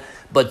people.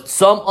 But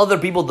some other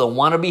people don't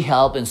want to be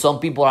helped, and some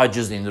people are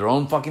just in their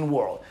own fucking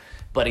world.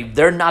 But if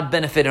they're not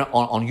benefiting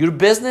on your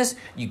business,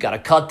 you got to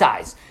cut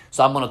ties.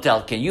 So I'm going to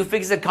tell, can you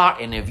fix the car?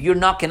 And if you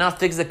cannot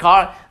fix the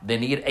car,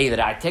 then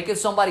either I take it to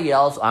somebody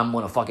else, or I'm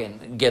going to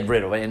fucking get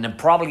rid of it. And then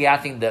probably I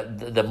think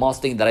that the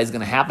most thing that is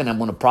going to happen, I'm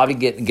going to probably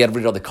get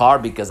rid of the car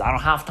because I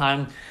don't have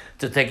time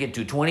to take it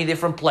to 20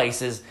 different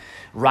places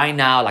right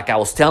now. Like I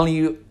was telling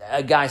you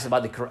guys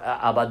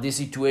about this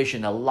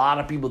situation, a lot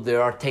of people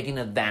there are taking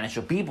advantage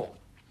of people.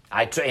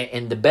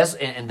 And the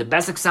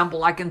best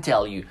example I can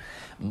tell you,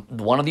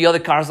 one of the other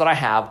cars that I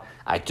have,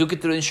 I took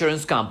it to the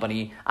insurance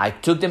company. I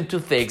took them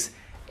to fix.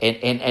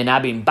 And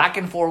I've been back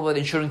and forth with the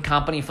insurance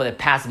company for the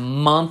past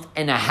month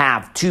and a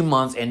half, 2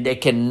 months, and they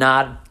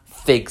cannot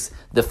fix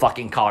the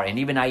fucking car. And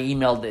even I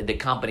emailed the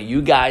company,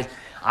 you guys,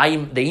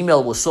 the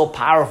email was so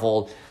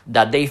powerful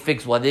that they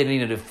fixed what they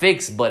needed to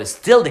fix, but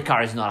still the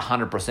car is not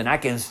 100%. I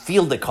can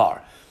feel the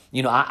car.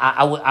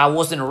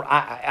 I've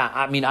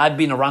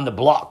been around the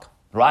block,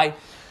 right?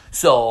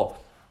 So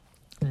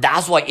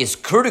that's why it's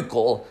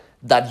critical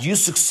that you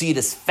succeed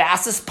as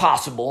fast as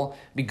possible,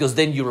 because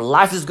then your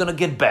life is going to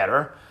get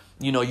better.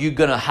 You're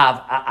going to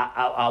have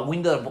a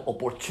window of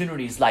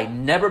opportunities like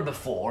never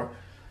before,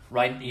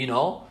 right?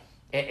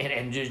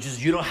 And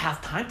just you don't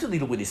have time to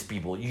deal with these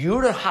people.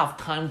 You don't have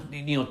time,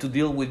 to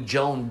deal with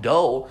John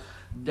Doe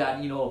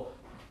that,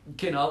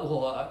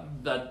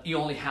 that you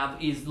only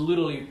have is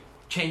literally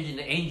changing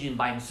the engine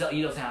by himself.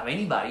 He doesn't have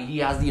anybody. He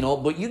has,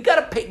 but you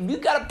got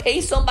to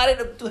pay somebody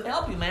to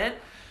help you, man.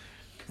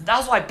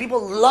 That's why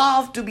people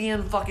love to be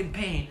in fucking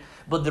pain.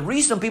 But the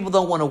reason people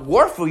don't want to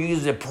work for you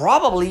is that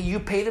probably you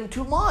pay them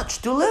too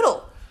much, too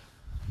little.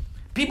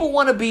 People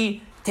want to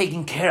be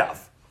taken care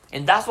of.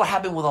 And that's what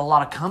happened with a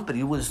lot of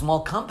companies, with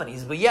small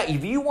companies. But yeah,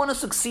 if you want to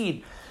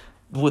succeed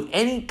with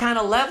any kind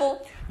of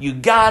level, you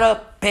gotta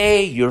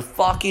pay your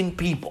fucking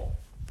people.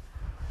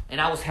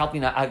 And I was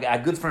helping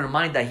a good friend of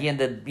mine that he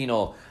ended,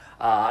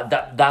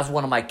 that's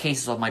one of my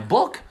cases of my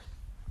book.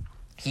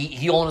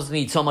 He owes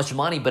me so much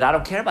money, but I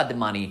don't care about the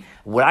money.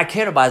 What I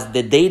care about is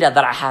the data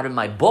that I have in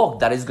my book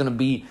that is going to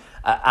be,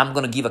 I'm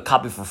going to give a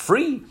copy for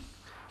free,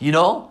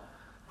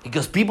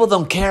 because people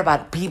don't care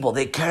about people.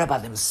 They care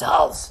about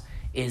themselves.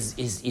 Is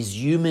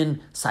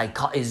human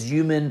structure.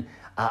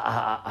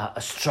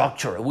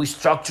 We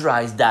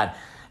structurize that,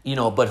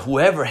 but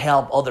whoever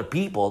help other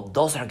people,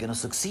 those are going to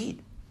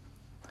succeed.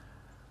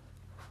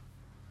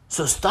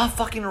 So stop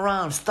fucking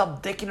around.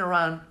 Stop dicking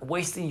around,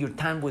 wasting your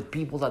time with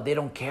people that they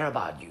don't care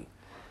about you.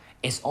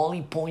 It's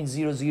only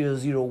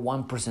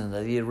 0.0001%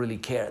 that they really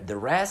care. The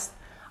rest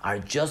are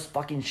just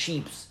fucking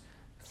sheeps.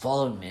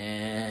 Follow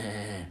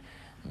man,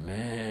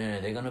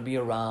 they're gonna be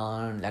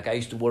around. Like I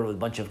used to work with a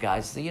bunch of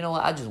guys. Say,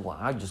 what?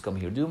 I just come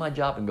here, do my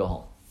job, and go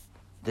home.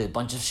 There's a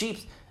bunch of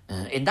sheeps,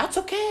 and that's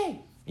okay.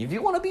 If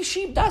you want to be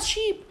sheep, that's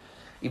sheep.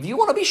 If you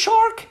want to be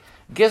shark,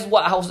 guess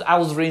what? I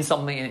was reading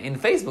something in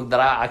Facebook that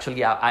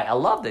I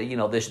loved it.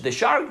 The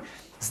shark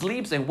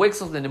sleeps and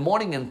wakes up in the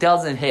morning and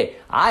tells them, "Hey,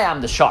 I am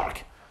the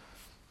shark."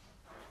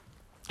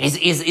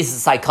 It's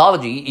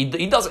psychology.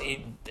 He doesn't.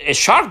 A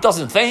shark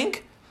doesn't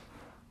think.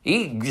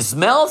 He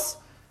smells,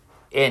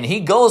 and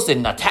he goes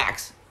and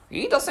attacks.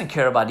 He doesn't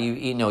care about you.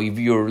 You know, if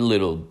you're a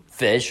little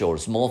fish or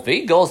small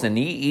fish, he goes and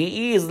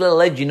he is gonna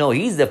let you know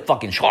he's the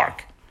fucking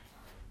shark.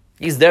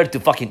 He's there to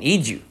fucking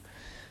eat you.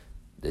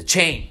 The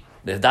chain.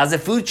 That's the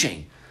food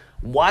chain.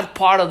 What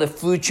part of the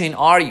food chain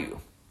are you?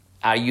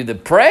 Are you the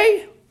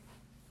prey?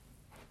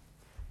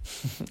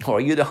 Or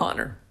are you the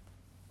hunter?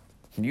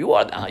 You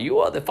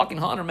are the fucking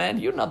hunter, man.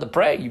 You're not the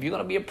prey. If you're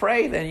gonna be a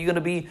prey, then you're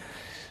gonna be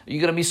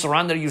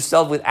surrounding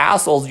yourself with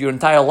assholes your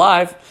entire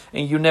life,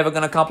 and you're never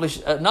gonna accomplish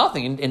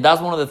nothing. And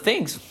that's one of the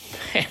things.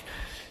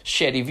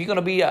 Shit, if you're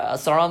gonna be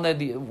surrounded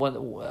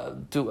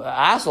to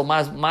asshole,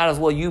 might as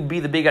well you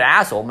be the bigger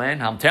asshole,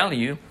 man. I'm telling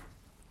you.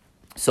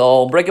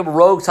 So, Unbreakable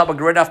Rogues, have a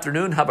great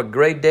afternoon, have a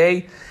great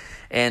day,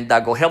 and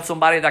go help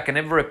somebody that can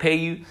never repay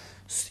you,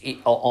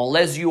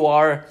 unless you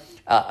are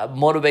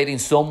motivating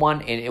someone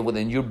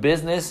within your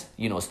business.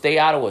 You know, stay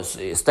out of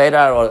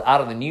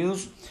the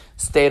news.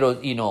 Stay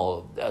out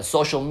of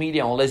social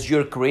media, unless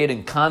you're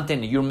creating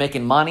content and you're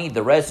making money.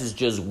 The rest is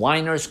just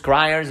whiners,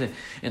 criers, and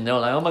they're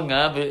like, oh my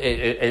God,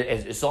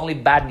 it's only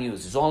bad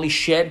news. It's only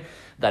shit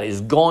that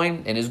is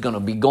going and is going to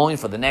be going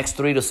for the next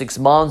 3 to 6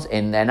 months,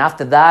 and then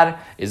after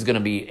that it's going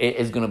to be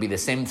the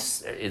same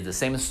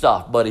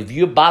stuff. But if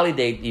you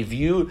validate,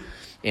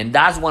 and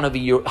that's one of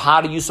your,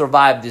 how do you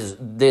survive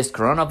this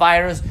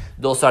coronavirus?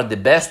 Those are the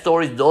best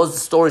stories. Those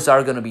stories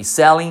are going to be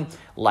selling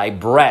like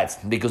bread,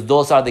 because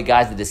those are the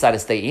guys that decide to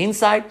stay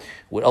inside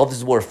with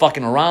others who are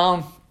fucking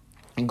around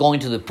and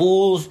going to the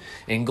pools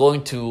and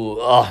going to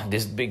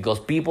this, because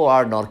people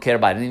are not care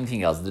about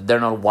anything else. They're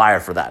not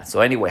wired for that.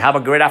 So anyway, have a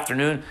great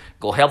afternoon.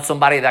 Go help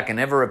somebody that can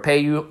never repay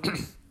you.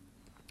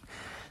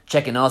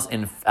 Checking us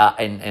in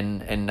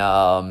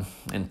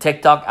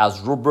TikTok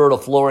as Roberto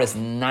Flores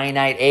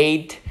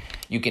 998.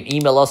 You can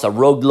email us at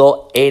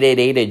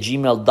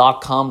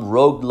roguelaw888@gmail.com.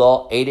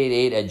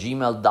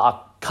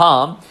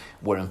 roguelaw888@gmail.com.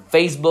 We're on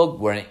Facebook.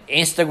 We're on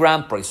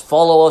Instagram. Please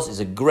follow us. It's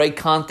a great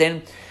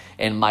content.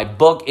 And my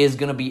book is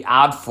going to be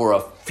out for a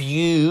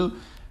few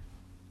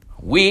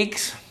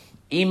weeks.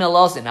 Email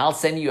us and I'll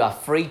send you a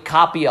free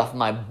copy of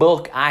my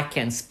book, I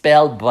Can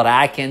Spell, But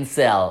I Can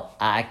Sell.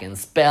 I can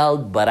spell,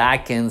 but I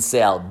can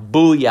sell.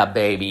 Booyah,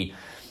 baby.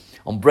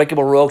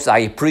 Unbreakable Rogues, I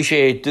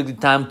appreciate you took the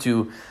time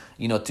to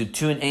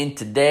tune in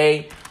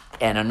today.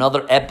 And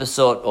another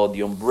episode of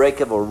the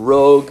Unbreakable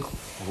Rogue.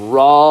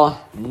 Raw,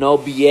 no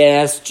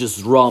BS,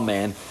 just raw,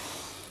 man.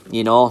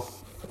 You know,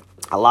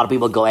 a lot of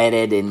people go at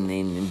it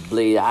and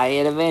bleed.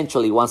 And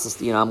eventually,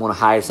 once I'm gonna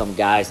hire some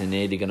guys and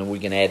we're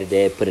gonna edit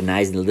it, put a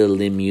nice little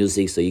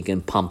music so you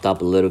can pump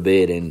up a little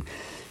bit, and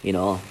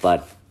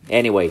But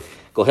anyway,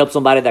 go help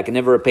somebody that can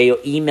never repay you.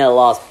 Email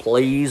us,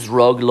 please,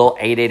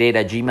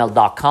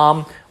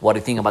 roguelaw888@gmail.com. What do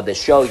you think about the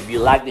show? If you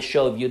like the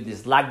show, if you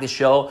dislike the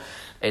show,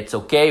 it's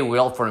okay. We're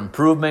all for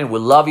improvement. We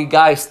love you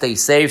guys. Stay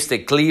safe, stay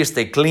clear,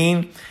 stay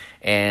clean,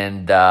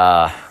 and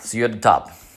see you at the top.